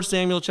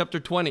Samuel chapter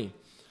 20.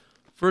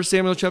 1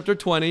 Samuel chapter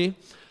 20.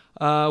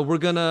 We're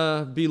going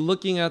to be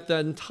looking at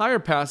that entire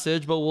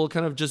passage, but we'll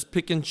kind of just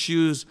pick and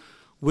choose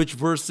which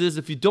verses.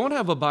 If you don't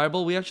have a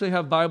Bible, we actually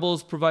have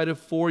Bibles provided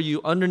for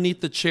you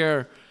underneath the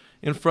chair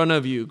in front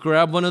of you.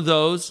 Grab one of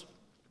those,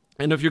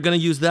 and if you're going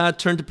to use that,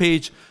 turn to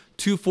page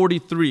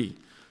 243.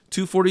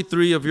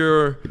 243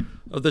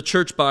 of the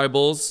church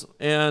Bibles.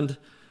 And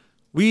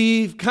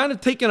we've kind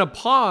of taken a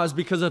pause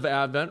because of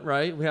Advent,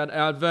 right? We had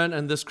Advent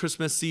and this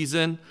Christmas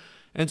season.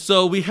 And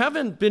so we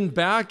haven't been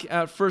back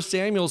at 1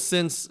 Samuel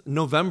since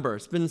November.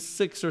 It's been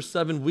 6 or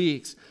 7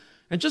 weeks.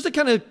 And just to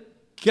kind of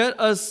get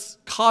us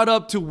caught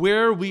up to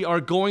where we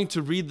are going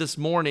to read this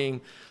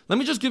morning, let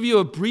me just give you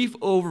a brief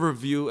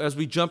overview as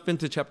we jump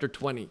into chapter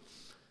 20.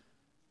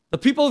 The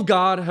people of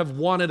God have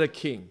wanted a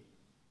king.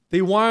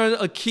 They wanted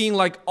a king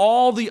like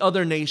all the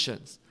other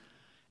nations.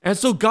 And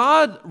so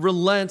God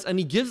relents and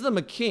he gives them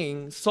a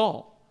king,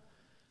 Saul.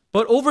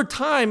 But over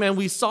time, and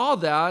we saw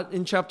that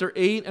in chapter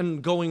 8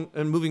 and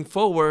moving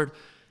forward,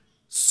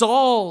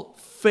 Saul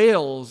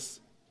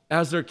fails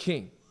as their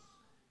king.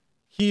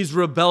 He's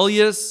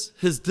rebellious,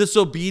 he's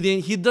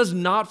disobedient, he does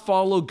not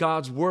follow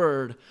God's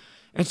word.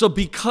 And so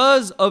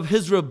because of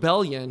his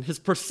rebellion, his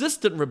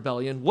persistent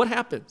rebellion, what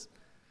happens?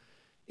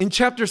 In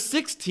chapter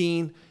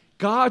 16,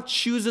 God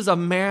chooses a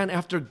man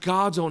after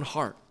God's own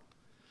heart.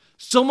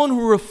 Someone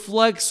who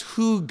reflects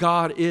who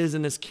God is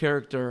in his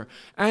character.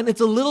 And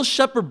it's a little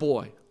shepherd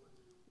boy,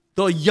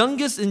 the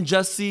youngest in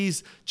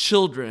Jesse's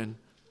children,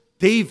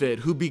 David,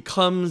 who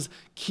becomes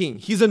king.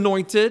 He's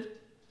anointed,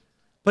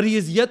 but he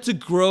is yet to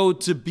grow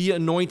to be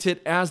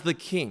anointed as the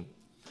king.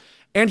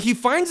 And he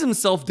finds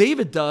himself,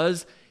 David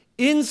does,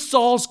 in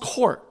Saul's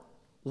court.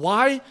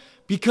 Why?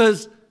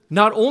 Because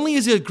not only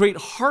is he a great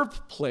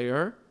harp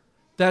player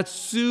that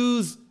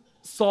soothes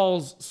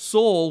Saul's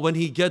soul when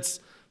he gets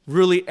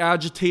really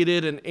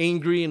agitated and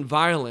angry and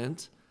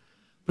violent,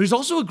 but he's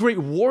also a great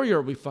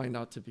warrior, we find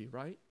out to be,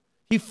 right?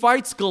 He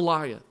fights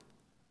Goliath.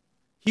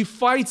 He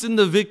fights in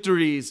the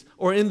victories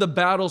or in the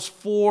battles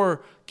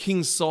for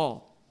King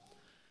Saul.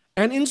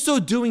 And in so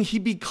doing,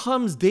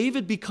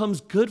 David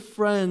becomes good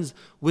friends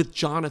with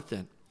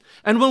Jonathan.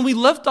 And when we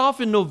left off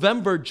in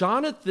November,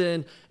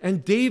 Jonathan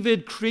and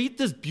David create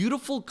this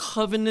beautiful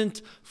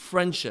covenant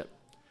friendship.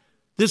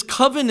 This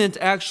covenant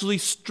actually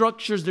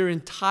structures their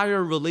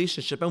entire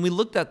relationship. And we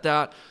looked at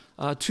that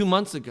 2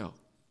 months ago.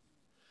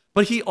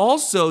 But he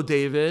also,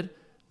 David,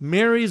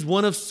 marries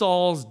one of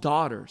Saul's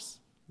daughters,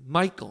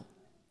 Michal.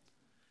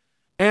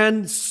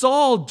 And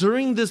Saul,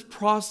 during this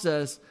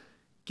process,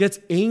 gets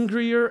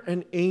angrier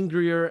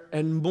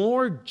and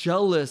more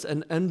jealous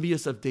and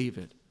envious of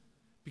David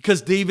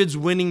because David's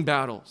winning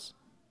battles.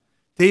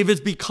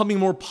 David's becoming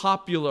more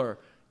popular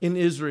in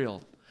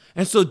Israel.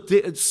 And so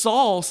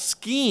Saul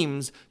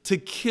schemes to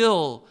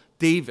kill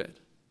David.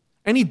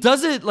 And he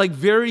does it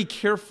very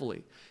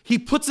carefully. He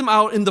puts him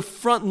out in the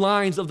front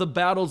lines of the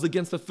battles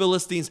against the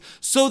Philistines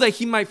so that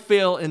he might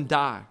fail and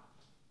die.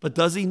 But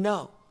does he?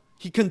 No.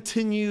 He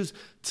continues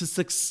to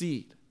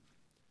succeed.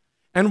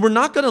 And we're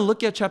not going to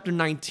look at chapter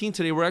 19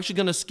 today. We're actually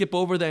going to skip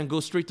over that and go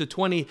straight to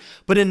 20.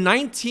 But in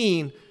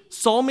 19,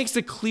 Saul makes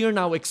it clear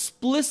now,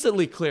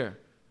 explicitly clear,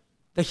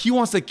 that he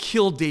wants to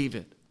kill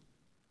David.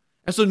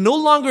 And so no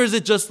longer is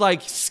it just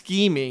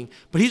scheming,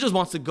 but he just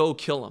wants to go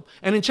kill him.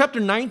 And in chapter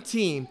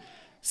 19,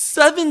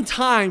 7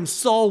 times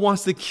Saul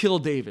wants to kill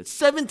David.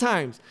 7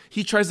 times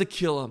he tries to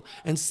kill him.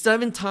 And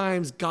 7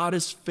 times God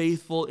is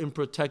faithful in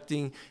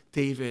protecting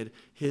David,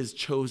 his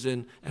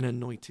chosen and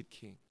anointed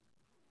king.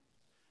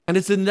 And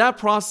it's in that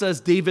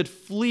process David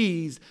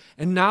flees,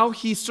 and now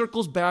he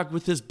circles back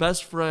with his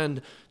best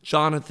friend,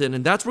 Jonathan.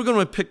 And that's where we're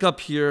going to pick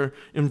up here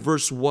in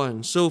verse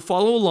 1. So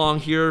follow along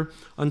here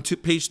on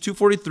page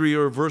 243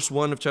 or verse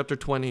 1 of chapter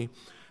 20.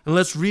 And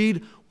let's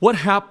read what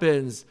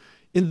happens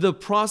in the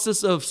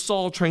process of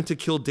Saul trying to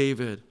kill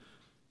David.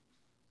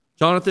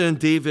 Jonathan and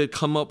David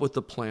come up with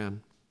a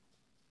plan.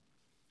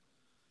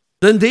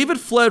 Then David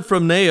fled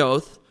from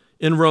Naioth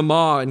in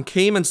Ramah and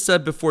came and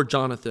said before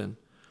Jonathan,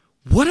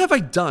 "What have I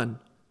done?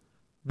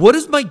 What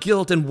is my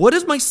guilt and what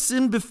is my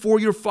sin before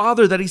your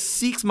father that he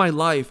seeks my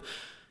life?"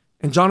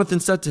 And Jonathan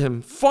said to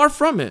him, "Far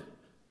from it.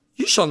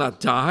 You shall not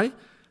die.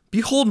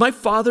 Behold, my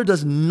father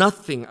does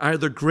nothing,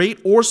 either great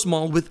or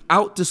small,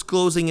 without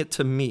disclosing it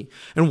to me.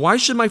 And why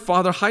should my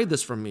father hide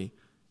this from me?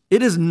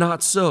 It is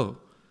not so."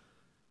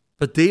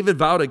 But David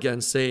vowed again,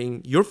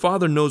 saying, "Your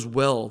father knows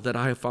well that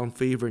I have found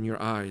favor in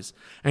your eyes.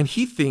 And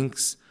he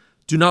thinks,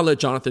 do not let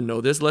Jonathan know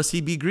this, lest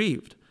he be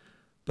grieved.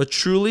 But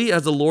truly,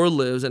 as the Lord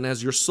lives and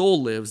as your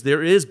soul lives,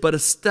 there is but a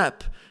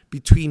step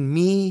between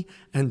me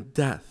and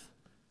death."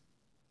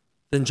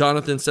 Then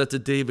Jonathan said to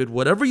David,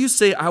 "Whatever you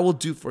say, I will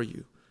do for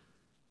you."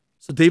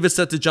 So David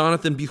said to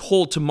Jonathan,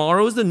 "Behold,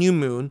 tomorrow is the new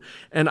moon,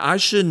 and I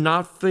should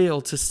not fail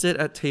to sit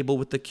at table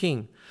with the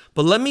king.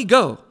 But let me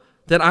go,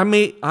 that I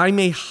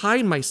may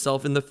hide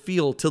myself in the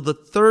field till the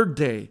 3rd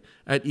day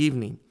at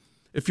evening.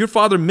 If your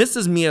father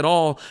misses me at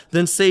all,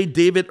 then say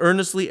David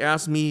earnestly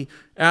asked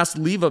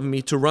leave of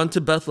me to run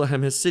to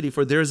Bethlehem, his city,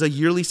 for there is a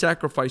yearly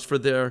sacrifice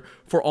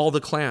for all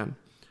the clan.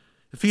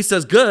 If he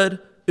says, good,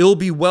 it will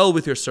be well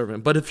with your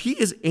servant. But if he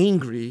is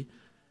angry,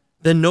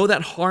 then know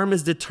that harm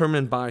is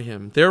determined by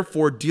him.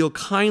 Therefore, deal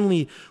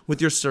kindly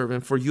with your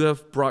servant, for you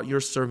have brought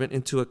your servant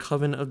into a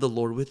covenant of the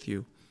Lord with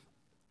you.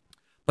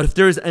 But if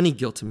there is any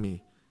guilt in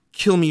me,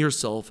 kill me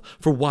yourself,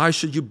 for why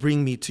should you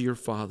bring me to your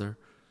father?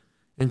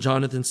 And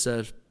Jonathan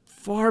said,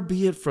 far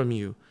be it from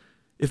you.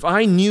 If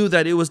I knew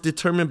that it was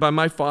determined by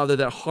my father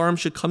that harm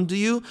should come to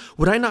you,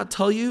 would I not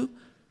tell you?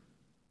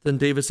 Then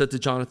David said to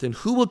Jonathan,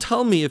 who will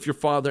tell me if your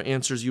father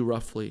answers you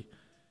roughly?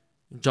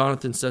 And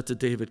Jonathan said to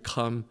David,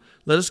 come,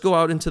 let us go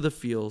out into the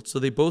field. So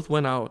they both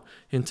went out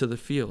into the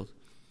field.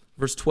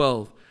 Verse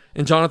 12,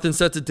 and Jonathan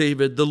said to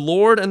David, the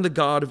Lord and the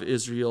God of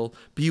Israel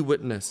be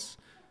witness.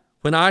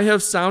 When I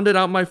have sounded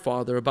out my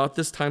father about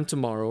this time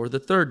tomorrow or the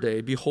third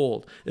day,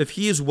 behold, if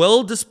he is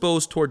well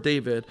disposed toward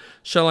David,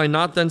 shall I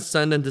not then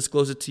send and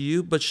disclose it to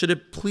you? But should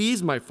it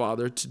please my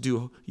father to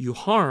do you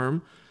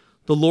harm,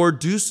 the Lord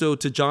do so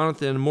to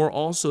Jonathan, and more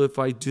also if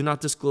I do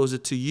not disclose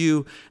it to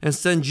you and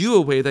send you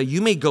away that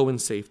you may go in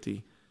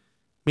safety.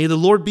 May the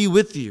Lord be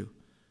with you,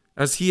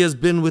 as he has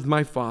been with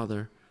my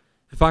father.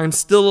 If I am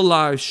still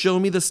alive, show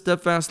me the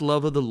steadfast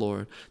love of the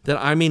Lord, that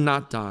I may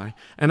not die.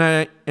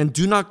 And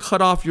do not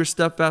cut off your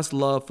steadfast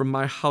love from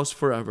my house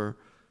forever,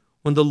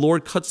 when the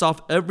Lord cuts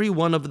off every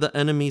one of the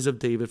enemies of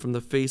David from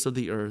the face of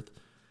the earth.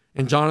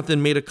 And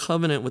Jonathan made a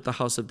covenant with the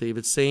house of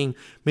David, saying,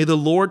 may the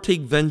Lord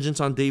take vengeance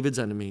on David's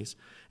enemies.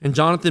 And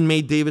Jonathan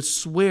made David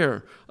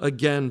swear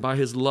again by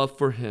his love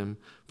for him,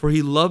 for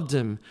he loved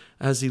him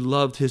as he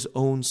loved his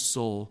own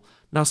soul.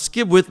 Now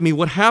skip with me.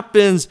 What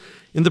happens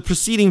in the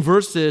preceding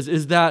verses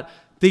is that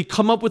they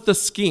come up with a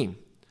scheme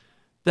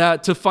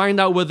that to find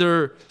out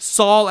whether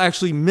Saul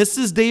actually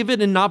misses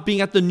David in not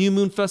being at the new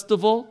moon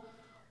festival,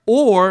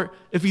 or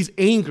if he's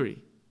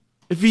angry.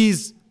 If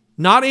he's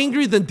not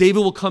angry, then David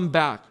will come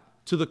back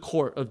to the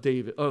court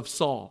of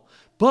Saul.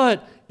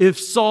 But if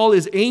Saul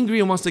is angry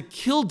and wants to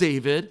kill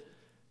David,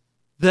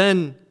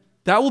 then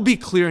that will be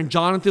clear, and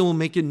Jonathan will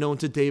make it known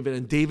to David,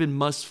 and David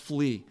must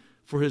flee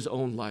for his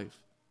own life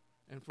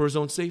and for his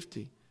own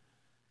safety.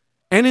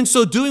 And in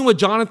so doing, what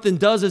Jonathan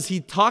does is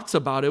he talks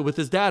about it with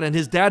his dad, and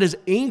his dad is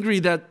angry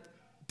that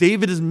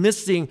David is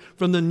missing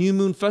from the new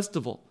moon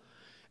festival.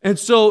 And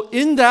so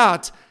in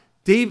that,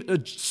 King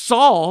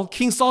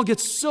Saul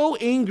gets so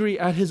angry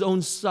at his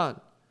own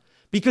son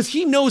because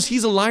he knows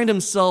he's aligned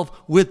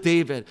himself with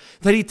David,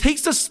 that he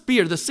takes a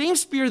spear, the same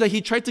spear that he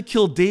tried to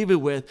kill David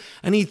with,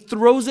 and he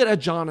throws it at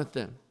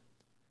Jonathan.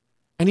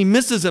 And he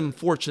misses him,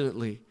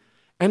 fortunately.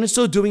 And in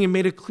so doing, it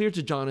made it clear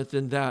to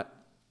Jonathan that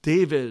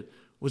David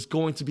was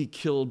going to be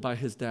killed by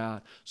his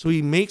dad. So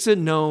he makes it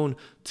known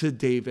to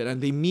David,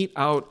 and they meet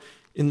out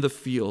in the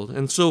field.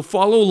 And so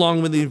follow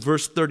along with me in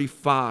verse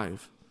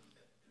 35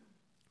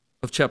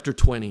 of chapter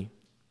 20.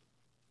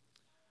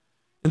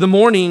 In the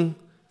morning,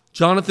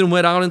 Jonathan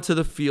went out into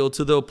the field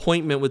to the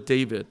appointment with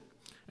David,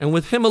 and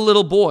with him a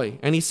little boy.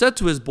 And he said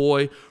to his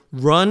boy,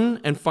 run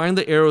and find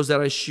the arrows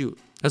that I shoot.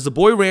 As the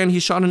boy ran, he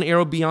shot an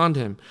arrow beyond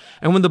him.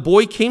 And when the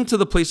boy came to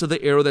the place of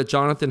the arrow that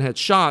Jonathan had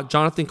shot,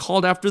 Jonathan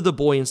called after the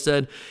boy and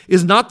said,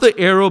 is not the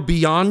arrow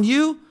beyond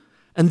you?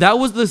 And that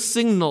was the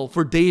signal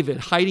for David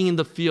hiding in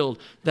the field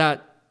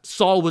that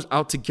Saul was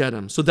out to get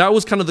him. So that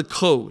was kind of the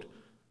code.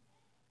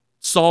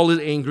 Saul is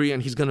angry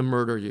and he's going to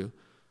murder you.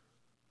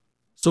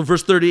 So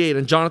verse 38,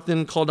 and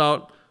Jonathan called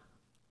out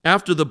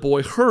after the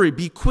boy, hurry,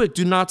 be quick,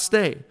 do not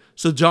stay.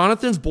 So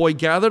Jonathan's boy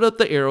gathered up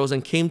the arrows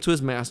and came to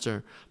his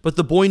master. But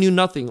the boy knew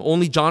nothing.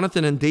 Only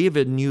Jonathan and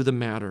David knew the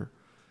matter.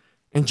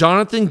 And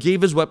Jonathan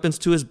gave his weapons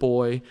to his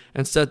boy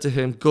and said to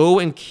him, go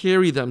and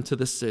carry them to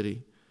the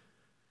city.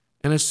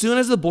 And as soon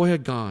as the boy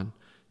had gone,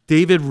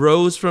 David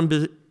rose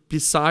from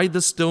beside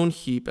the stone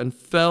heap and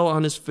fell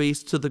on his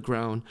face to the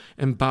ground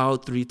and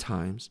bowed 3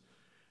 times.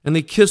 And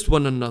they kissed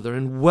one another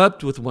and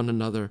wept with one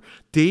another,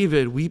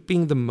 David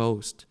weeping the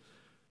most.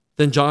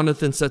 Then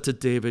Jonathan said to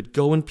David,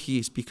 go in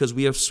peace, because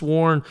we have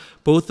sworn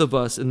both of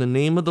us in the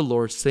name of the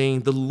Lord,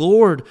 saying, the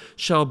Lord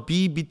shall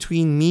be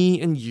between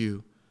me and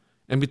you,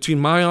 and between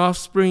my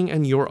offspring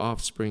and your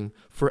offspring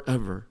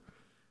forever.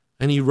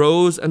 And he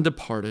rose and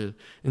departed,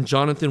 and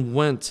Jonathan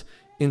went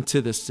into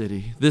the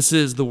city. This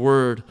is the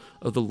word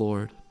of the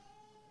Lord.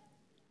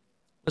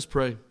 Let's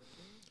pray.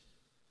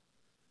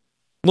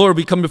 Lord,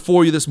 we come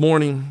before you this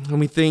morning, and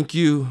we thank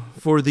you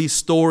for these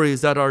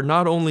stories that are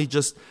not only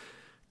just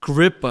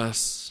grip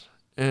us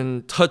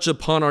and touch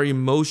upon our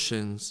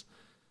emotions,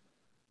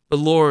 but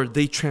Lord,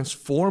 they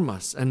transform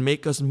us and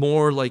make us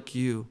more like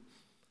you.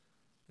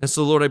 And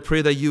so, Lord, I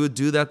pray that you would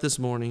do that this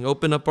morning.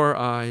 Open up our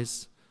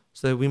eyes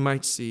so that we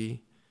might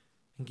see,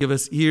 and give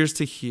us ears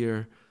to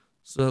hear,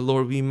 so that,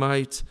 Lord, we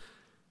might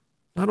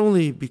not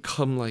only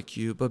become like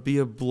you, but be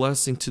a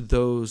blessing to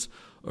those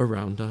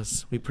around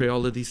us. We pray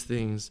all of these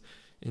things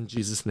in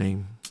Jesus'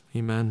 name.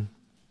 Amen.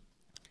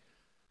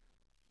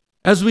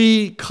 As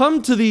we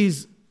come to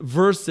these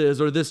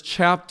verses or this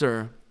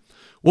chapter,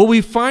 what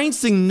we find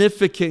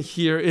significant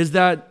here is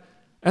that,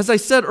 as I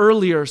said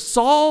earlier,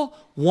 Saul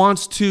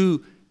wants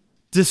to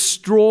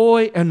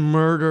destroy and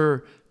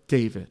murder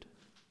David.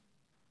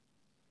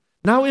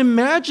 Now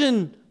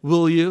imagine,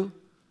 will you,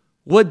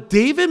 what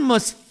David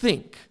must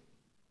think,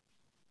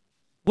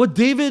 what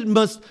David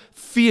must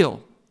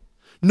feel,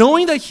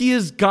 knowing that he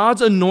is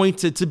God's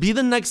anointed to be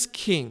the next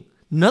king,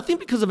 nothing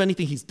because of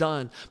anything he's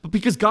done, but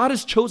because God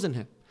has chosen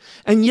him.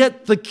 And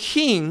yet the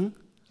king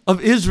of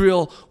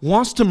Israel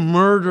wants to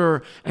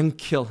murder and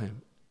kill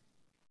him.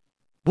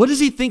 What is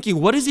he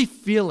thinking? What is he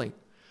feeling?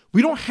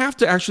 We don't have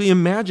to actually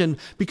imagine,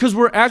 because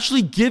we're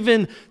actually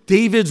given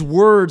David's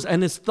words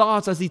and his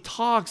thoughts as he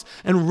talks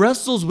and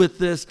wrestles with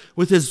this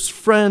with his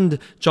friend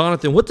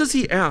Jonathan. What does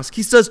he ask?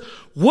 He says,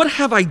 "What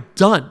have I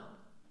done?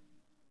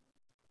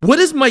 What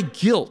is my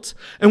guilt?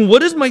 And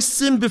what is my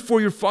sin before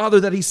your father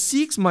that he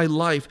seeks my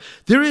life?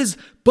 There is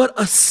but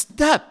a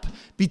step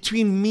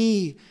between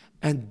me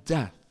and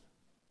death."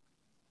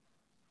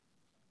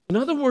 In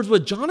other words,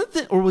 what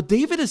Jonathan or what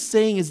David is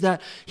saying is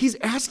that he's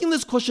asking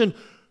this question,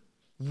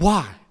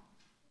 why?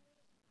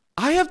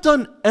 I have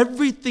done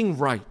everything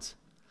right.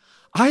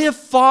 I have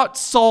fought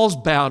Saul's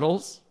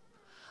battles.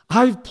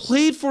 I've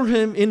played for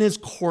him in his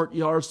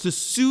courtyards to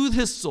soothe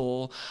his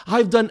soul.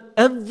 I've done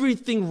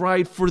everything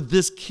right for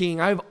this king.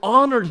 I've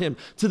honored him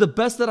to the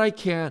best that I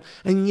can.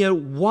 And yet,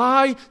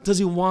 why does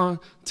he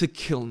want to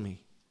kill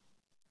me?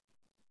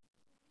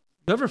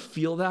 You ever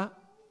feel that?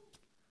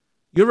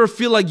 You ever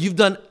feel like you've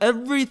done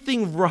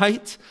everything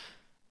right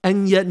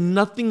and yet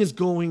nothing is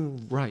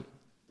going right?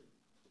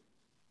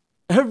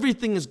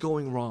 Everything is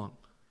going wrong.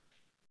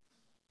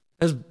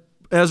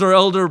 As our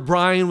elder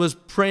Brian was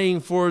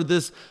praying for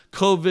this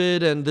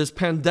COVID and this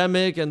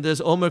pandemic and this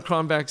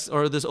Omicron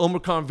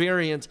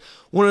variant,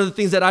 one of the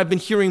things that I've been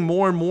hearing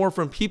more and more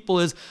from people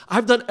is,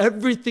 I've done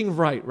everything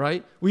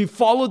right? We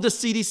followed the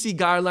CDC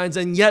guidelines,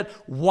 and yet,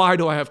 why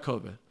do I have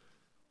COVID?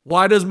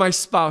 Why does my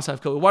spouse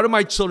have COVID? Why do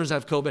my children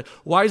have COVID?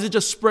 Why is it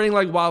just spreading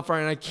like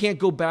wildfire and I can't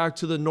go back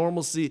to the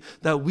normalcy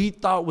that we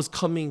thought was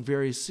coming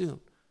very soon?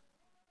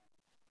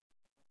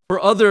 For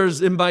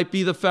others, it might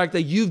be the fact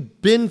that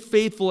you've been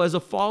faithful as a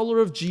follower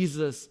of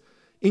Jesus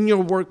in your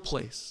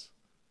workplace.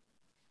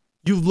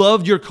 You've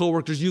loved your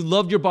coworkers, you've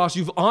loved your boss,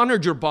 you've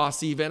honored your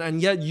boss even,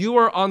 and yet you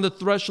are on the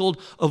threshold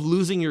of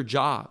losing your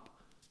job.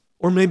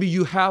 Or maybe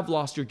you have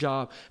lost your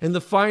job and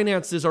the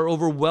finances are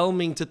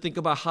overwhelming to think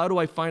about, how do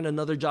I find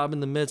another job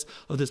in the midst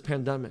of this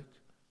pandemic?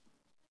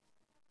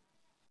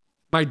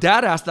 My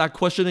dad asked that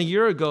question a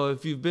year ago.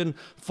 If you've been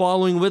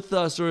following with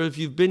us or if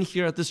you've been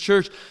here at this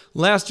church,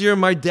 last year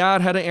my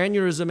dad had an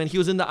aneurysm and he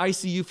was in the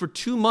ICU for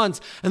 2 months.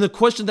 And the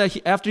question that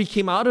after he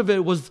came out of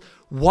it was,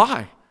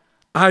 why?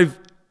 I've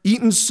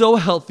eaten so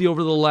healthy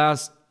over the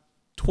last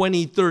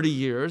 20, 30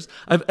 years.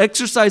 I've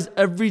exercised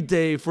every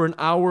day for an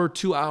hour or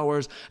 2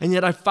 hours, and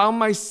yet I found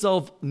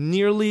myself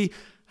nearly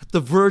at the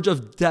verge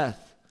of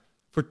death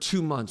for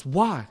 2 months.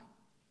 Why?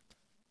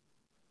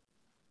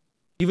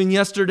 Even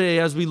yesterday,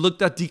 as we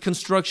looked at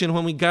deconstruction,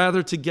 when we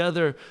gathered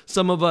together,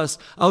 some of us,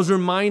 I was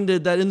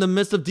reminded that in the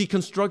midst of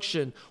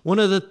deconstruction, one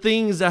of the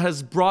things that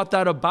has brought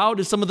that about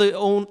is some of the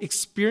own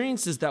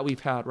experiences that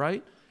we've had,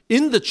 right?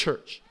 In the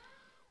church.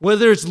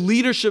 Whether it's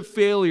leadership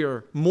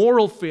failure,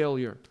 moral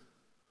failure,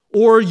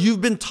 or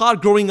you've been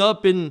taught growing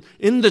up in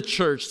the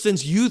church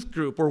since youth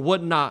group or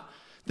whatnot,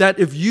 that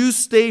if you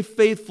stay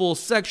faithful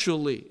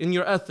sexually in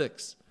your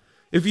ethics,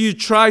 if you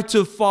try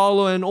to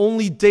follow and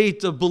only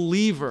date a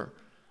believer,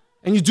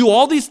 and you do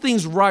all these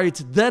things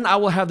right, then I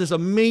will have this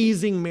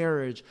amazing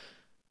marriage.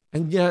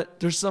 And yet,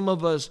 there's some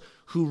of us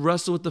who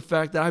wrestle with the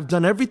fact that I've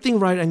done everything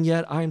right, and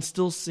yet I am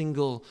still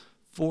single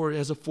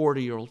as a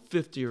 40-year-old,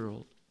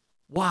 50-year-old.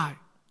 Why?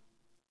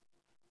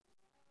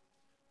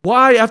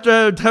 Why,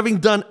 after having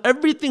done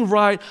everything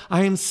right,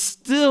 I am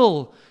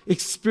still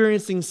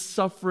experiencing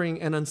suffering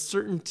and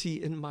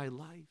uncertainty in my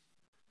life?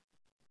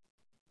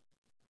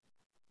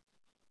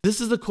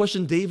 This is the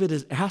question David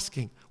is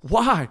asking.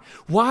 Why?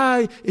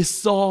 Why is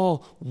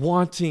Saul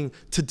wanting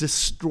to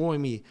destroy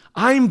me?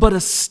 I'm but a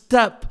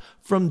step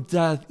from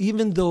death,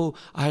 even though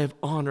I have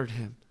honored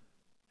him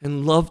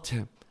and loved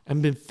him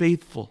and been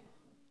faithful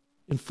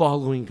in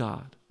following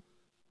God.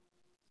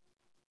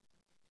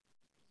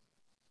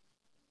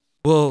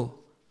 Well,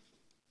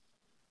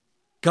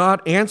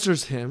 God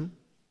answers him,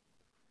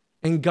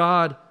 and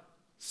God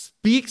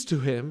speaks to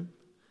him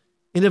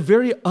in a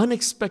very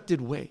unexpected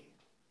way.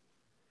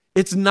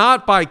 It's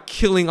not by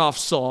killing off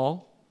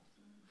Saul.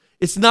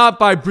 It's not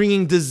by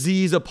bringing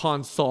disease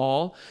upon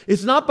Saul.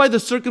 It's not by the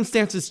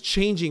circumstances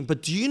changing.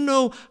 But do you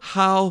know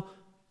how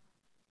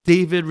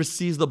David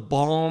receives the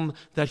balm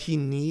that he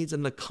needs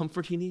and the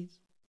comfort he needs?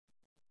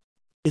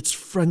 It's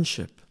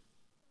friendship.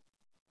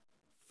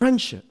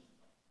 Friendship.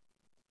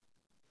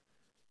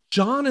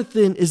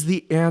 Jonathan is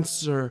the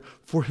answer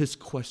for his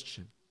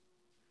question.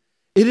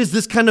 It is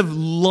this kind of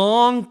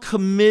long,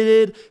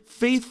 committed,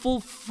 faithful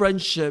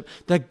friendship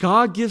that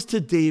God gives to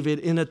David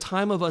in a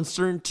time of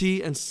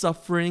uncertainty and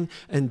suffering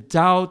and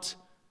doubt.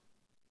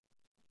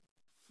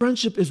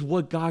 Friendship is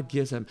what God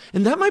gives him.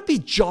 And that might be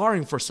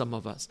jarring for some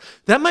of us.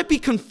 That might be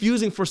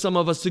confusing for some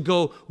of us to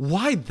go,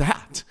 why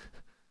that?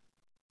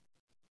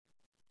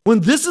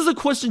 When this is a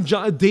question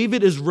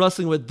David is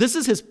wrestling with, this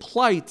is his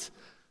plight.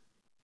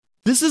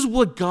 This is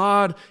what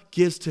God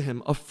gives to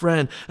him, a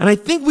friend. And I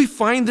think we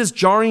find this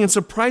jarring and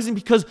surprising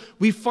because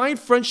we find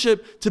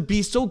friendship to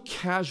be so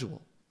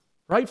casual,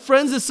 right?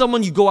 Friends is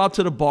someone you go out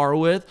to the bar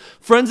with.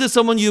 Friends is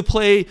someone you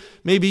play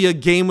maybe a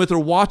game with or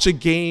watch a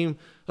game,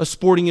 a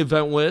sporting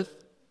event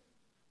with.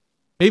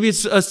 Maybe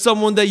it's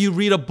someone that you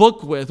read a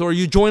book with or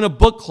you join a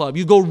book club.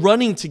 You go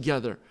running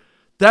together.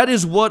 That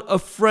is what a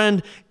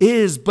friend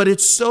is, but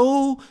it's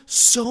so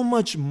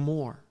much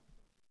more.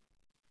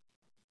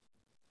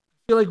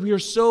 I feel like we are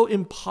so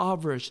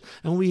impoverished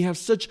and we have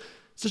such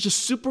a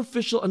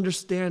superficial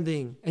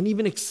understanding and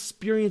even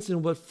experience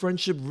in what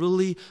friendship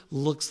really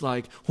looks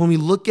like when we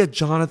look at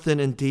Jonathan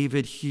and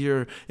David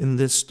here in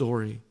this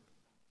story.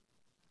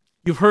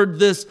 You've heard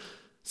this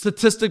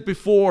statistic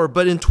before,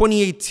 but in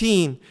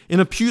 2018, in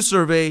a Pew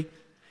survey,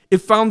 it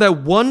found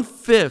that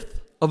 1/5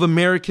 of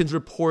Americans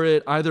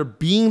reported either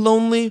being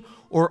lonely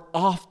or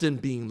often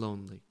being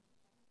lonely.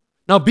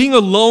 Now, being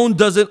alone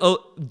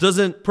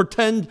doesn't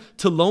pretend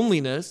to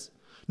loneliness,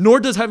 nor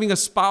does having a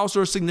spouse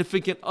or a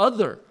significant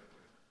other.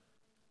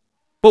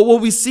 But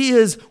what we see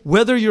is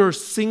whether you're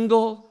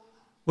single,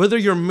 whether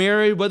you're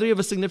married, whether you have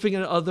a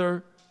significant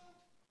other,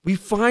 we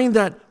find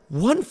that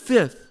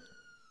 1/5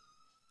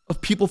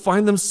 of people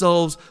find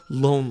themselves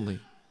lonely.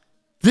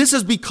 This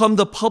has become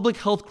the public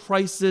health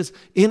crisis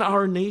in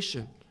our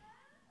nation.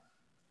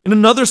 In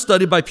another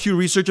study by Pew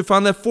Research, it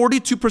found that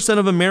 42%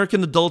 of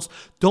American adults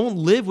don't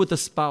live with a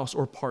spouse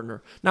or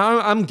partner. Now,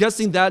 I'm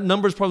guessing that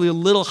number is probably a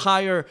little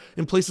higher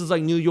in places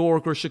like New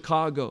York or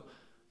Chicago.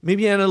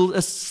 Maybe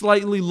a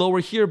slightly lower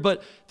here,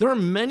 but there are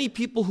many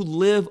people who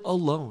live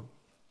alone.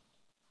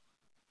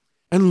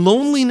 And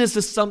loneliness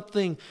is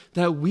something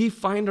that we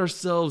find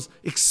ourselves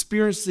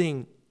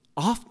experiencing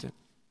often.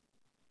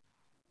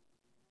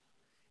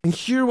 And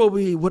here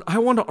what I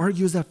want to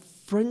argue is that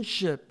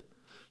friendship,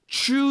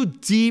 true,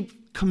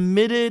 deep,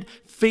 committed,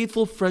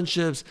 faithful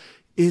friendships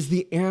is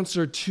the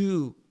answer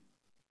to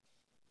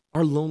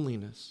our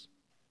loneliness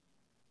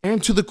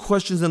and to the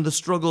questions and the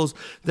struggles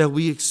that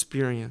we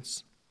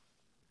experience.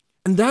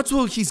 And that's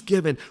what he's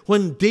given.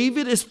 When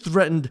David is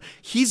threatened,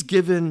 he's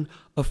given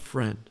a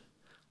friend.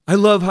 I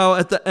love how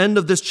at the end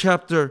of this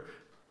chapter,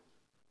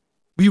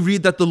 we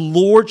read that the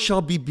Lord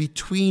shall be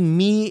between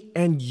me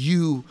and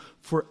you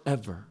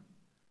forever.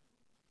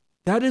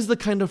 That is the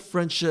kind of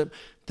friendship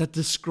that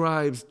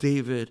describes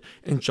David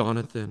and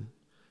Jonathan.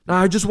 Now,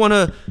 I just want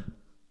to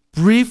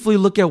briefly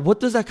look at what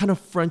does that kind of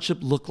friendship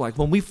look like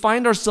when we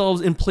find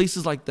ourselves in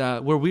places like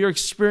that where we are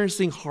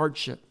experiencing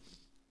hardship.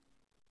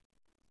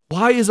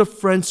 Why is a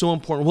friend so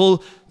important?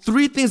 Well,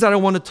 3 things that I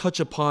want to touch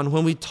upon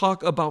when we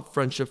talk about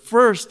friendship.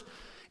 First,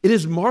 it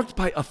is marked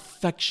by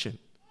affection.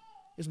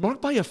 It's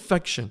marked by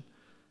affection.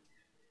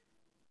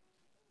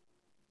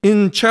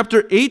 In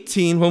chapter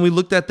 18, when we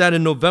looked at that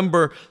in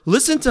November,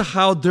 listen to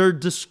how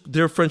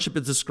their friendship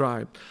is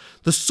described.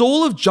 The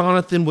soul of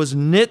Jonathan was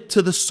knit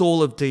to the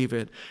soul of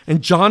David,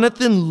 and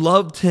Jonathan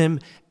loved him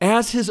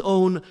as his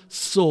own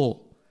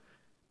soul.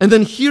 And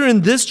then here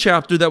in this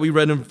chapter that we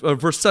read in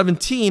verse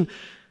 17,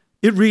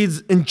 it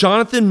reads, and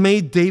Jonathan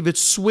made David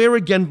swear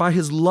again by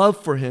his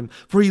love for him,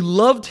 for he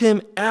loved him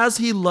as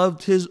he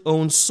loved his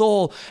own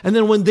soul. And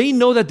then when they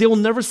know that they will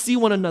never see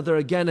one another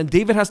again and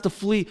David has to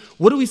flee,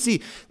 what do we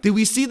see? Do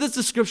we see this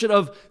description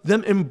of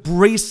them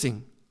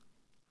embracing,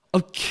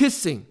 of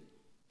kissing,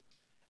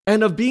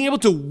 and of being able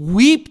to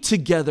weep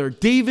together,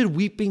 David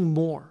weeping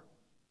more?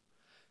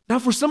 Now,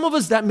 for some of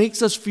us, that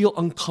makes us feel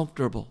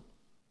uncomfortable.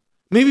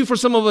 Maybe for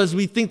some of us,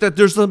 we think that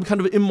there's some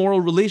kind of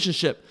immoral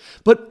relationship.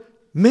 But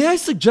may I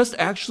suggest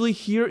actually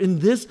here in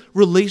this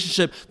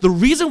relationship, the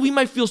reason we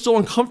might feel so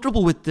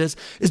uncomfortable with this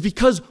is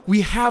because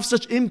we have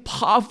such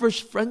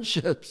impoverished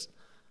friendships.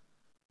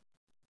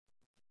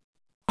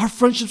 Our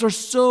friendships are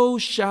so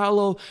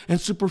shallow and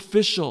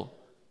superficial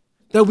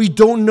that we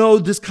don't know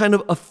this kind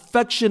of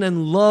affection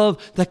and love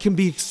that can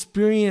be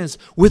experienced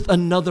with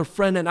another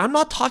friend. And I'm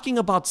not talking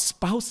about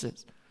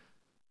spouses.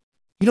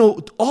 You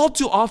know, all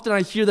too often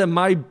I hear that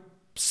my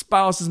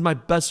spouse is my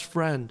best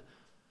friend.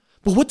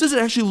 But what does it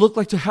actually look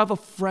like to have a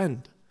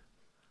friend?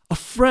 A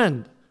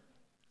friend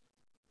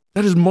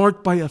that is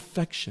marked by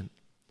affection.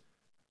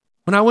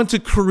 When I went to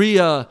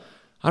Korea,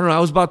 I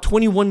was about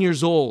 21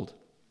 years old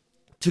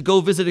to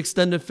go visit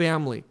extended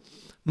family.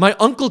 My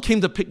uncle came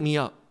to pick me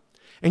up.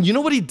 And you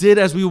know what he did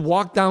as we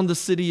walked down the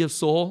city of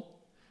Seoul?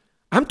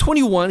 I'm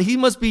 21. He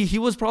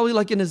was probably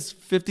like in his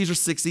 50s or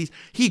 60s.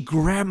 He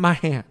grabbed my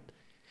hand.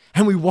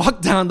 And we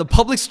walked down the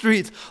public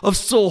streets of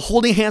Seoul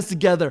holding hands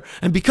together.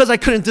 And because I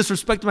couldn't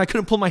disrespect him, I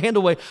couldn't pull my hand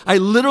away, I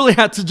literally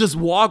had to just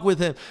walk with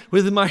him,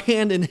 with my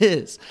hand in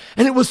his.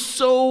 And it was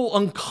so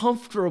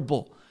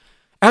uncomfortable.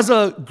 As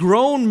a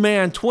grown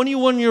man,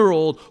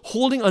 21-year-old,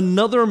 holding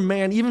another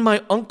man, even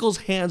my uncle's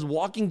hands,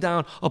 walking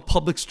down a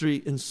public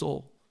street in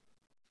Seoul.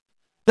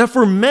 That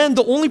for men,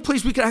 the only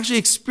place we can actually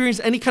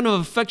experience any kind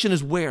of affection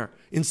is where?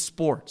 In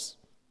sports.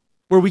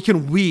 Where we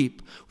can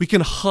weep, we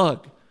can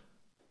hug.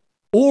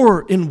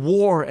 Or in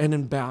war and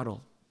in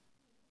battle.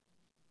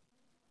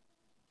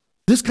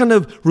 This kind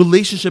of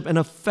relationship and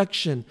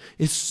affection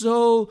is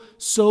so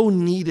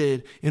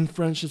needed in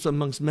friendships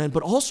amongst men,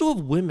 but also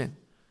of women.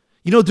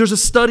 You know, there's a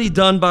study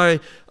done by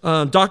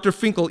Dr.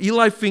 Finkel,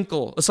 Eli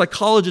Finkel, a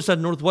psychologist at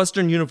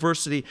Northwestern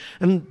University,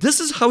 and this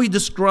is how he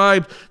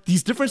described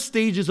these different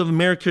stages of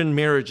American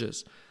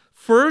marriages.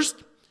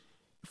 First,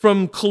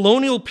 from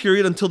colonial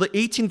period until the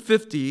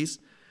 1850s,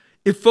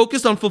 it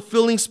focused on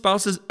fulfilling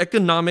spouses'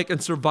 economic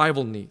and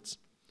survival needs.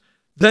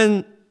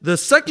 Then the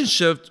second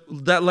shift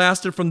that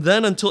lasted from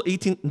then until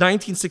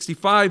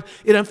 1965,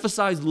 it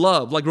emphasized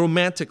love, like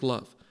romantic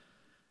love.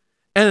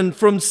 And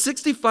from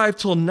 65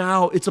 till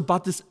now, it's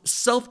about this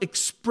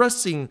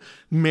self-expressing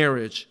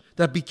marriage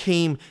that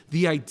became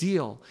the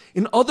ideal.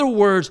 In other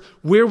words,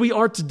 where we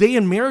are today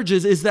in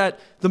marriages is that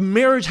the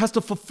marriage has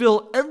to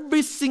fulfill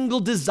every single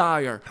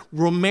desire,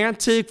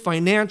 romantic,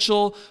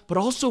 financial, but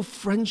also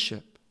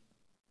friendship.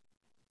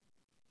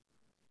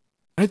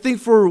 I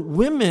think for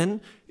women,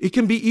 it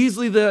can be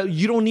easily that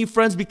you don't need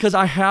friends because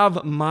I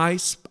have my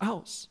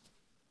spouse.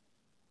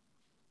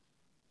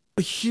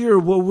 But here,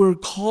 what we're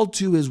called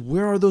to is,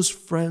 where are those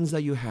friends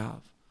that you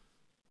have?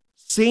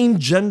 Same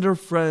gender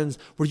friends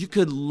where you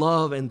could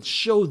love and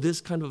show this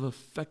kind of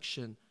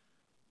affection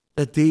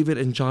that David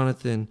and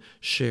Jonathan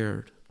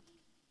shared.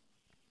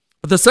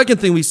 But the second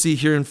thing we see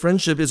here in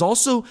friendship is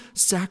also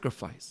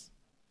sacrifice.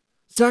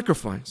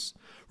 Sacrifice.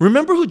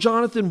 Remember who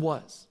Jonathan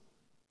was.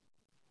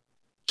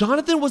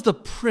 Jonathan was the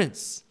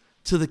prince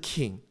to the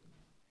king.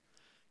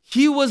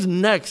 He was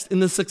next in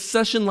the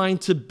succession line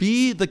to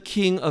be the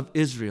king of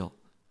Israel.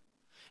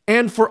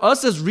 And for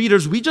us as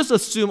readers, we just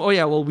assume,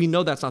 we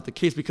know that's not the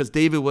case because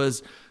David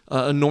was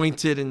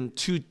anointed in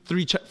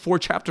 4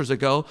 chapters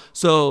ago.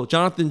 So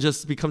Jonathan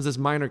just becomes this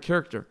minor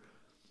character.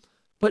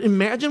 But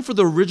imagine for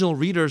the original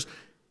readers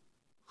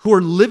who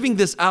are living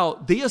this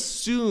out, they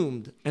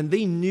assumed and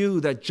they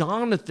knew that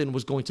Jonathan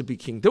was going to be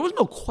king. There was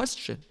no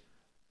question.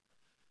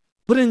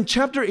 But in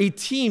chapter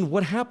 18,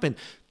 what happened?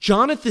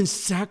 Jonathan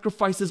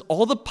sacrifices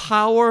all the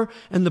power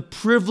and the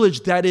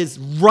privilege that is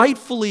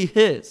rightfully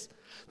his,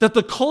 that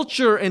the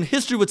culture and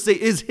history would say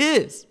is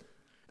his.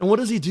 And what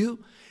does he do?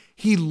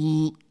 He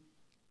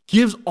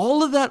gives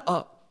all of that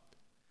up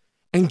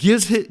and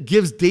gives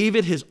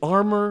David his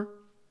armor,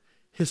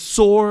 his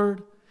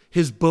sword,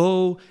 his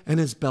bow, and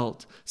his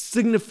belt,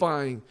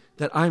 signifying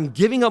that I'm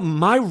giving up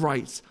my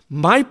rights,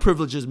 my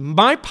privileges,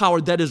 my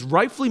power that is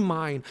rightfully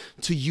mine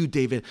to you,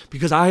 David,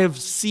 because I have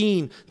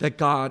seen that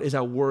God is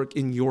at work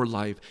in your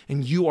life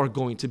and you are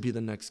going to be the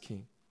next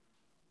king.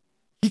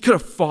 He could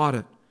have fought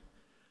it,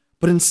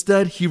 but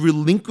instead he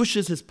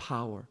relinquishes his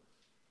power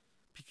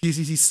because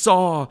he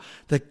saw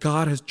that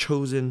God has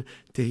chosen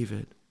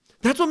David.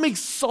 That's what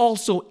makes Saul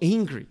so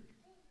angry,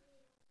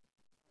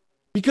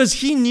 because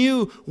he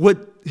knew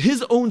what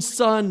his own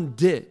son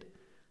did.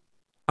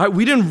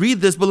 We didn't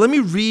read this, but let me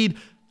read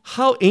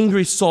how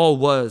angry Saul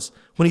was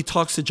when he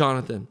talks to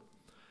Jonathan.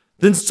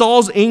 Then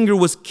Saul's anger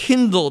was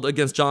kindled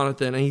against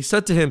Jonathan, and he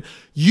said to him,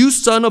 "You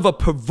son of a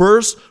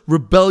perverse,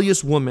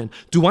 rebellious woman,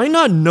 do I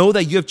not know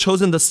that you have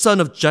chosen the son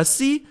of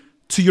Jesse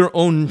to your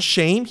own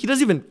shame?" He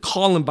doesn't even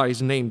call him by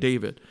his name,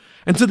 David.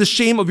 "And to the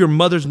shame of your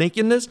mother's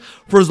nakedness?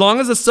 For as long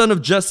as the son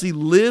of Jesse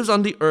lives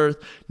on the earth,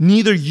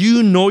 neither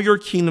you nor your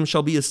kingdom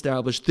shall be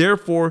established.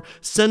 Therefore,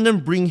 send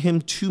and bring him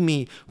to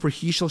me, for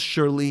he shall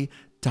surely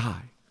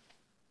die."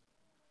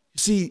 You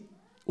see,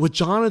 what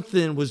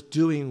Jonathan was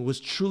doing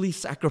was truly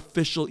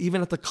sacrificial,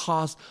 even at the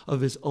cost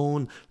of his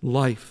own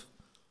life.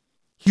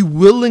 He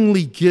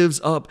willingly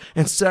gives up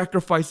and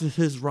sacrifices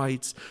his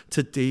rights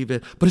to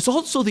David. But it's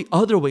also the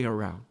other way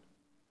around.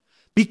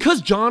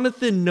 Because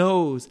Jonathan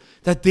knows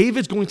that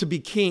David's going to be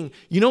king,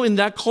 you know, in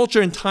that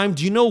culture and time,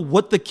 do you know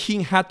what the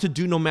king had to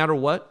do no matter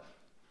what?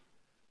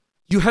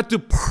 You had to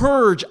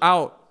purge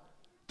out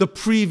the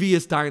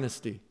previous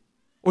dynasty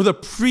or the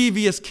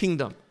previous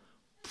kingdom,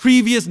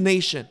 previous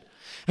nation.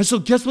 And so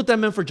guess what that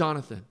meant for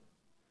Jonathan?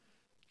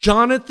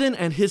 Jonathan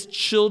and his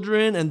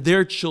children and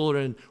their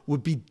children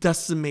would be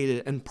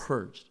decimated and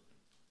purged.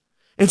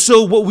 And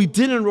so what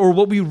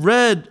we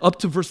read up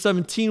to verse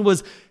 17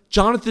 was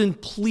Jonathan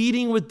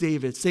pleading with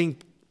David, saying,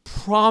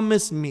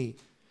 "Promise me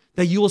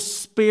that you will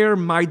spare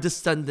my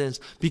descendants,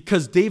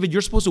 because David,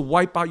 you're supposed to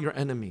wipe out your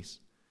enemies.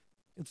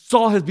 And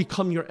Saul has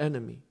become your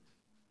enemy.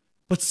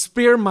 But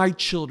spare my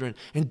children."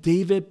 And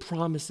David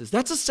promises.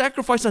 That's a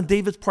sacrifice on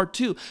David's part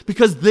too,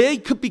 because they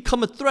could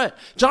become a threat.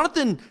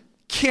 Jonathan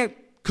can't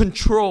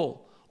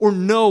control or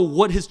know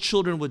what his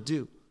children would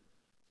do.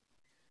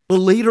 But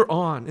later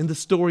on in the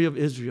story of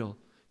Israel,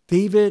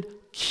 David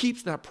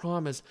keeps that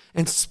promise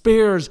and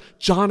spares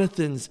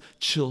Jonathan's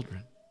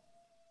children.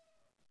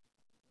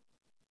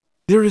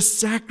 There is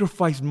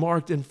sacrifice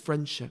marked in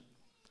friendship.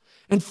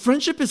 And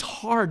friendship is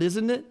hard,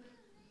 isn't it?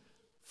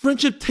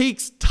 Friendship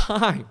takes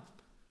time.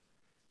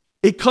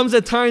 It comes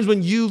at times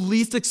when you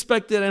least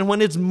expect it and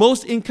when it's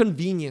most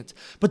inconvenient.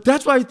 But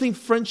that's why I think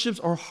friendships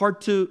are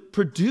hard to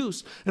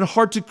produce and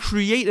hard to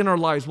create in our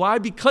lives. Why?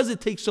 Because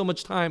it takes so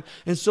much time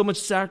and so much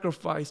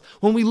sacrifice.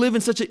 When we live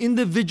in such an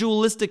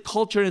individualistic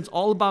culture and it's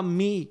all about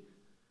me.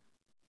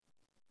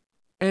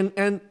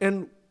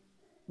 And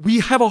We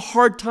have a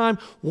hard time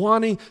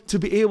wanting to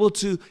be able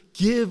to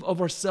give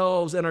of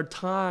ourselves and our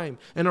time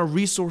and our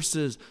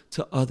resources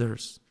to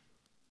others.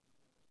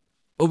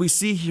 But we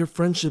see here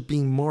friendship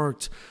being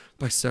marked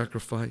by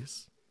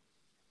sacrifice.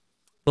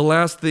 The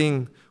last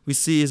thing we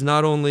see is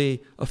not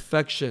only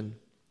affection,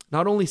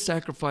 not only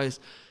sacrifice,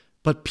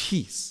 but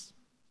peace.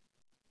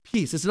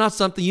 Peace. It's not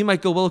something you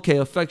might go, well, okay,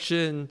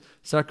 affection,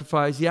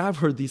 sacrifice. Yeah, I've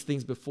heard these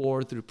things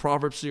before through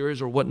Proverbs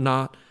series or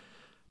whatnot.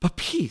 But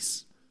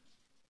peace.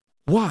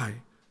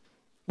 Why?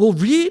 Well,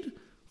 read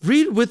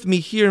with me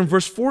here in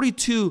verse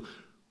 42.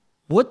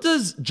 What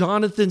does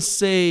Jonathan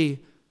say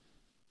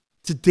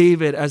to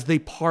David as they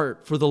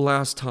part for the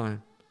last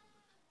time?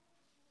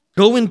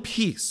 Go in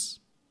peace,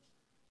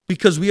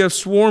 because we have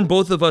sworn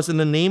both of us in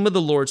the name of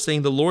the Lord,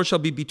 saying, the Lord shall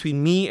be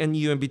between me and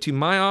you, and between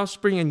my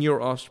offspring and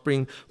your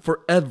offspring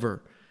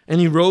forever.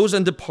 And he rose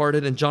and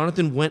departed, and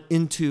Jonathan went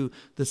into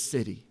the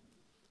city.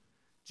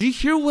 Do you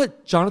hear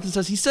what Jonathan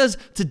says? He says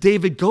to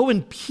David, go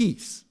in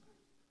peace.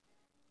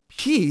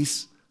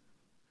 Peace?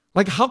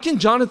 Like, how can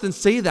Jonathan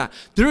say that?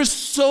 There is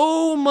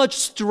so much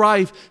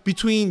strife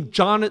between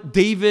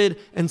David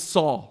and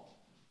Saul.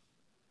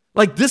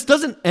 Like, this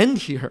doesn't end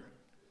here.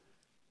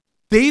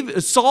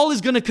 Saul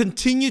is going to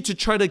continue to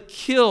try to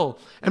kill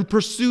and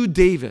pursue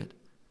David.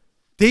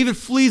 David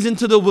flees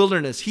into the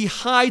wilderness. He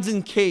hides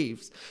in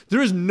caves.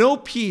 There is no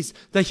peace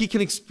that he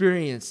can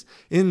experience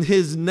in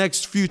his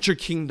next future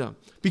kingdom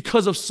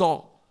because of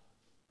Saul.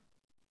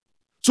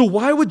 So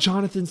why would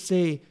Jonathan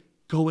say,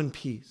 go in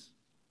peace?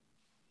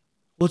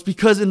 Well, it's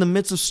because in the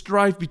midst of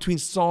strife between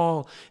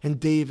Saul and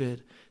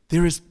David,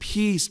 there is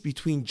peace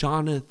between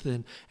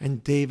Jonathan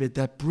and David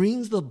that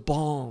brings the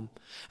balm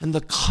and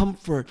the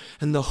comfort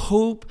and the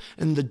hope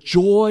and the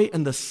joy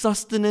and the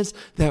sustenance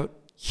that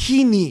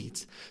he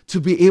needs to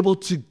be able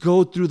to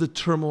go through the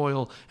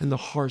turmoil and the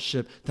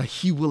hardship that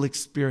he will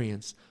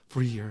experience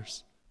for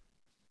years.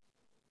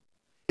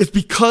 It's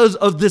because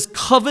of this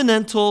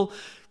covenantal,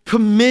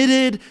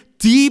 committed,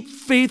 deep,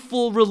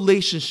 faithful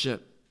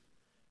relationship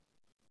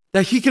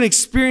that he can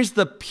experience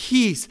the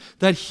peace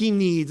that he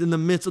needs in the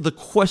midst of the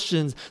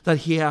questions that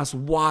he asks,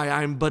 why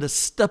I'm but a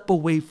step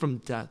away from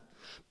death.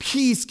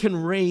 Peace can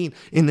reign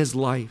in his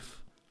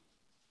life.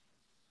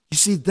 You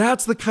see,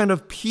 that's the kind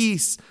of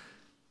peace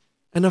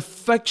and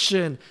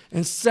affection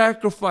and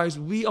sacrifice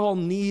we all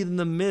need in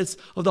the midst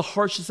of the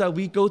hardships that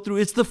we go through.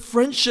 It's the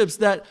friendships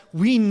that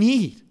we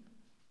need.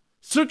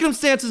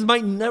 Circumstances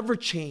might never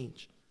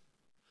change.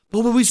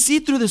 But what we see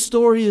through this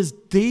story is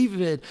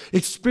David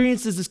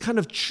experiences this kind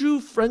of true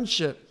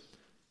friendship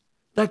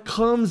that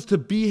comes to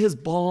be his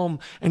balm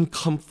and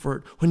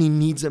comfort when he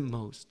needs it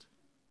most.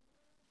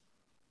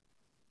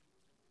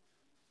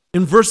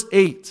 In verse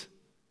 8,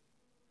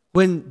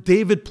 when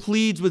David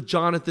pleads with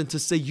Jonathan to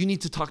say, you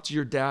need to talk to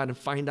your dad and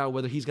find out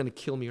whether he's going to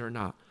kill me or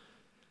not,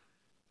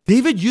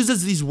 David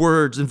uses these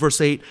words in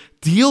verse 8,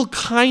 deal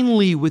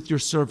kindly with your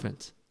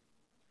servant.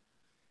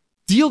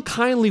 Deal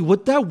kindly,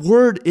 what that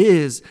word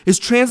is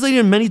translated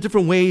in many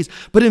different ways,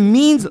 but it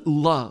means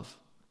love.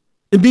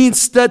 It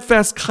means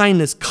steadfast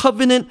kindness,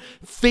 covenant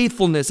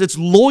faithfulness, it's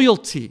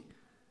loyalty.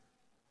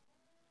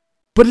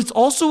 But it's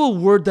also a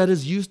word that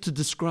is used to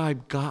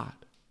describe God.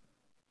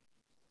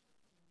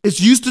 It's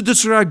used to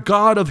describe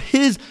God of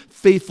his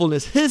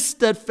faithfulness, his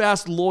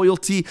steadfast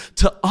loyalty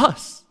to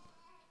us.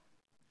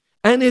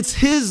 And it's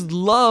his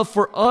love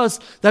for us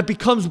that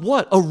becomes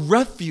what? A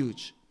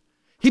refuge.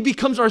 He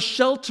becomes our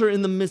shelter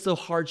in the midst of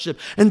hardship.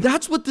 And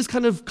that's what this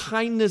kind of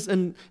kindness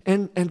and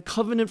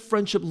covenant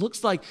friendship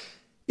looks like.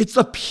 It's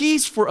a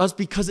peace for us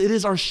because it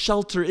is our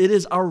shelter. It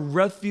is our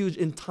refuge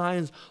in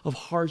times of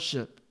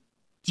hardship.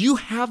 Do you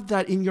have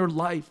that in your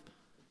life?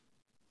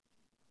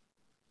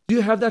 Do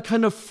you have that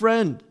kind of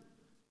friend?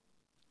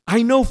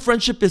 I know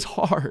friendship is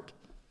hard.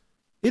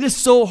 It is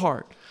so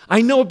hard.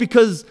 I know it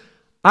because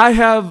I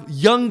have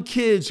young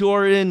kids who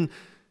are in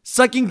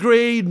second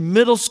grade,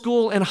 middle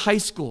school, and high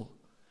school.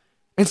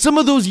 And some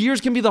of those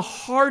years can be the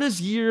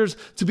hardest years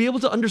to be able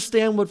to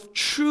understand what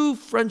true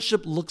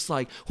friendship looks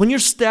like. When you're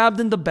stabbed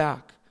in the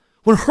back,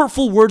 when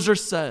hurtful words are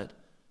said,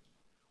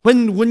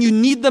 when you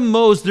need them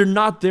most, they're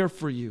not there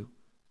for you.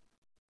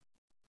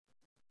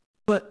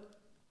 But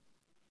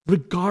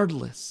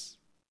regardless,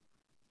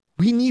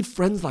 we need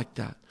friends like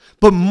that.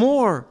 But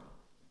more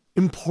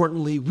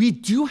importantly, we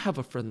do have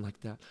a friend like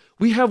that.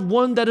 We have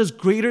one that is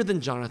greater than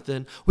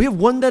Jonathan. We have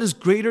one that is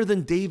greater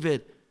than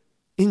David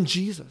in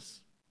Jesus.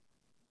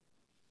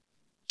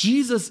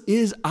 Jesus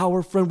is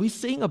our friend. We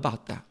sing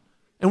about that.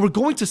 And we're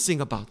going to sing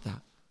about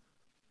that.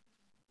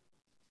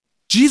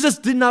 Jesus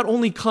did not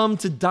only come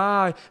to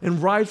die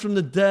and rise from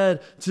the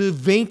dead to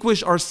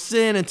vanquish our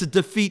sin and to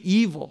defeat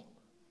evil,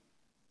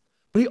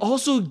 but he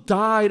also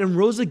died and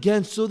rose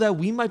again so that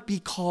we might be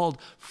called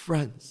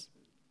friends.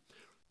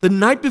 The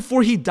night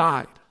before he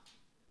died,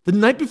 the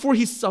night before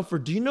he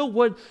suffered, do you know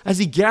what, as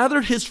he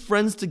gathered his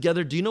friends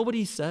together, do you know what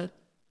he said?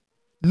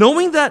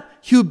 Knowing that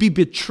he would be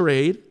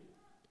betrayed,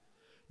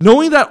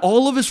 knowing that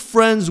all of his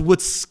friends would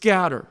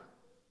scatter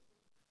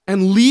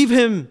and leave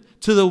him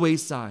to the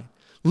wayside,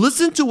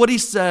 Listen to what he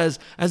says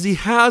as he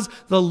has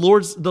the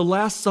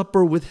Last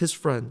Supper with his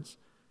friends.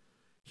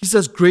 He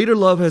says, greater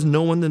love has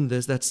no one than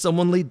this, that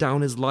someone laid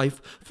down his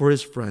life for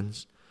his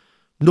friends.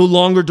 No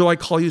longer do I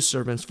call you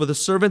servants, for the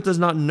servant does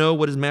not know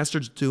what his master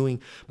is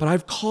doing, but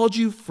I've called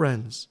you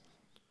friends.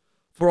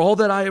 For all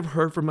that I have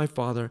heard from my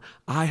Father,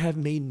 I have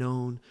made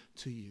known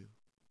to you.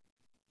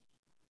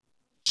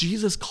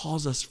 Jesus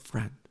calls us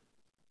friend.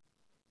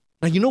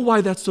 Now, you know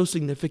why that's so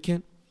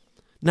significant?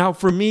 Now,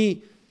 for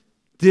me,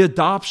 the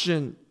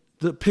adoption,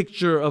 the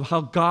picture of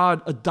how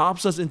God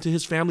adopts us into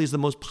his family is the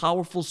most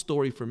powerful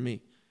story for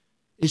me.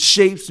 It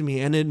shapes me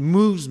and it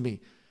moves me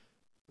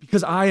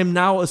because I am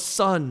now a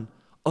son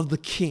of the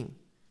King.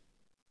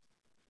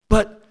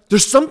 But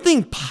there's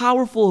something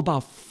powerful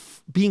about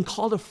being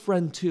called a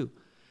friend too.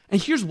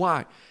 And here's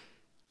why.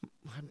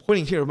 I'm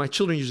pointing here. My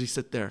children usually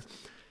sit there.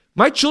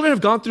 My children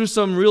have gone through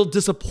some real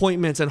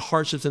disappointments and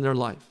hardships in their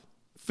life.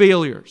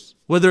 Failures,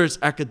 whether it's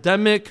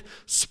academic,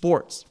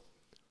 sports.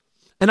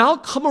 And I'll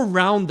come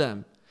around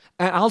them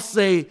and I'll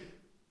say,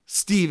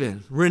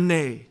 Stephen,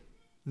 Renee,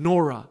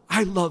 Nora,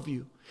 I love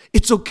you.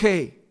 It's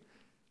okay.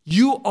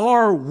 You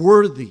are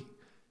worthy.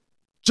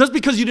 Just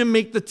because you didn't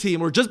make the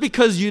team, or just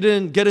because you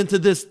didn't get into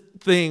this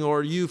thing,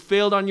 or you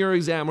failed on your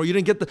exam, or you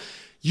didn't get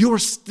you are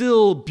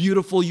still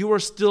beautiful. You are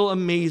still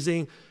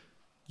amazing.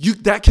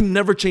 That can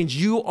never change.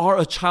 You are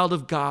a child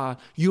of God.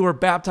 You are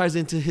baptized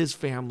into his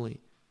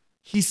family.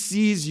 He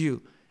sees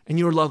you and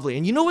you're lovely.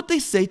 And you know what they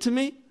say to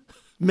me?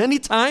 Many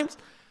times,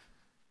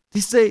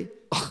 they say,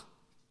 oh,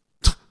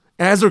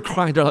 as they're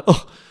crying, they're like,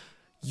 oh,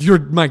 you're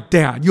my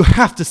dad. You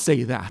have to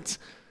say that,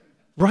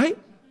 right?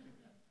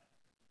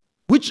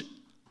 Which,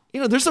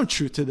 there's some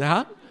truth to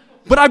that.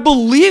 But I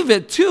believe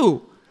it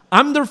too.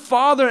 I'm their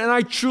father and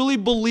I truly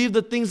believe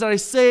the things that I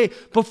say.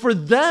 But for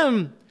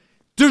them,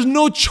 there's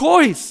no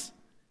choice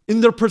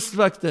in their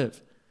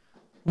perspective.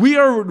 We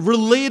are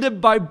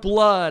related by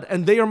blood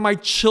and they are my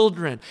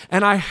children.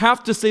 And I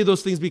have to say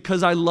those things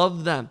because I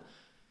love them.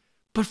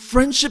 But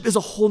friendship is a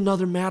whole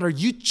nother matter.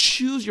 You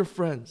choose your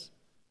friends.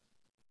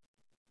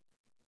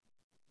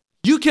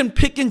 You can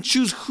pick and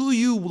choose who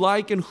you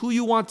like and who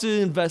you want to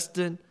invest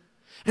in.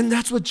 And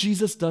that's what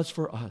Jesus does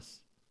for us.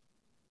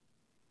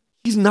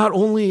 He's not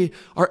only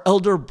our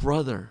elder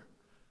brother,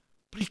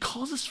 but he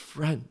calls us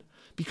friend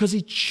because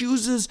he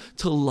chooses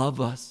to love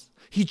us.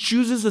 He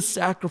chooses to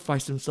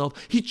sacrifice himself.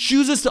 He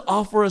chooses to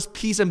offer us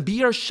peace and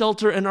be our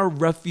shelter and our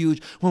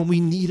refuge when we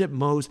need it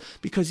most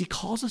because he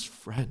calls us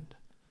friend.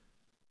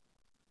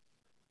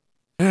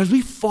 And as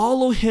we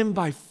follow him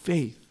by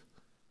faith,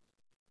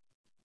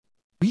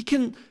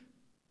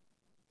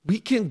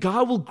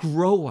 God will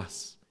grow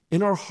us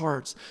in our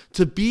hearts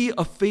to be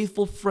a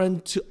faithful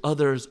friend to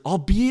others,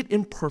 albeit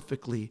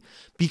imperfectly,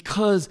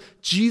 because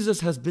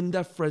Jesus has been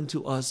that friend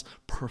to us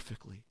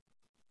perfectly.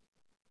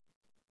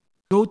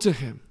 Go to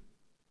him,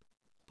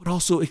 but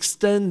also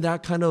extend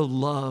that kind of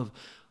love,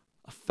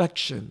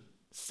 affection,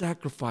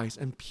 sacrifice,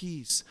 and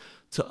peace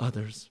to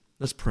others.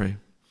 Let's pray.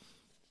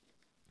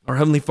 Our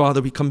Heavenly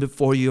Father, we come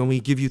before you and we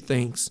give you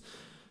thanks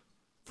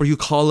for you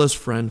call us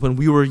friend when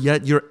we were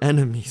yet your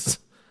enemies.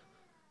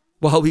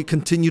 While we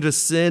continue to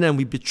sin and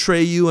we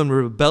betray you and we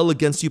rebel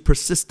against you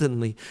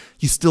persistently,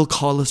 you still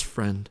call us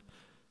friend.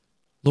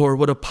 Lord,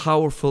 what a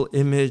powerful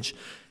image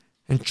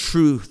and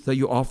truth that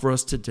you offer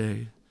us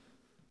today.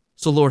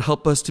 So Lord,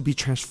 help us to be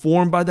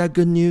transformed by that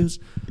good news,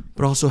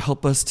 but also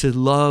help us to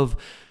love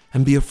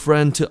and be a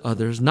friend to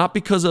others, not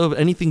because of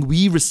anything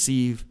we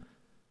receive,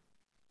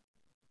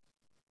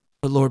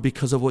 but Lord,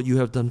 because of what you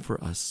have done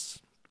for us.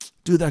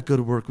 Do that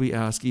good work, we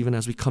ask, even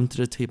as we come to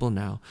the table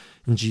now.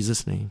 In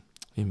Jesus' name,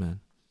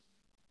 amen.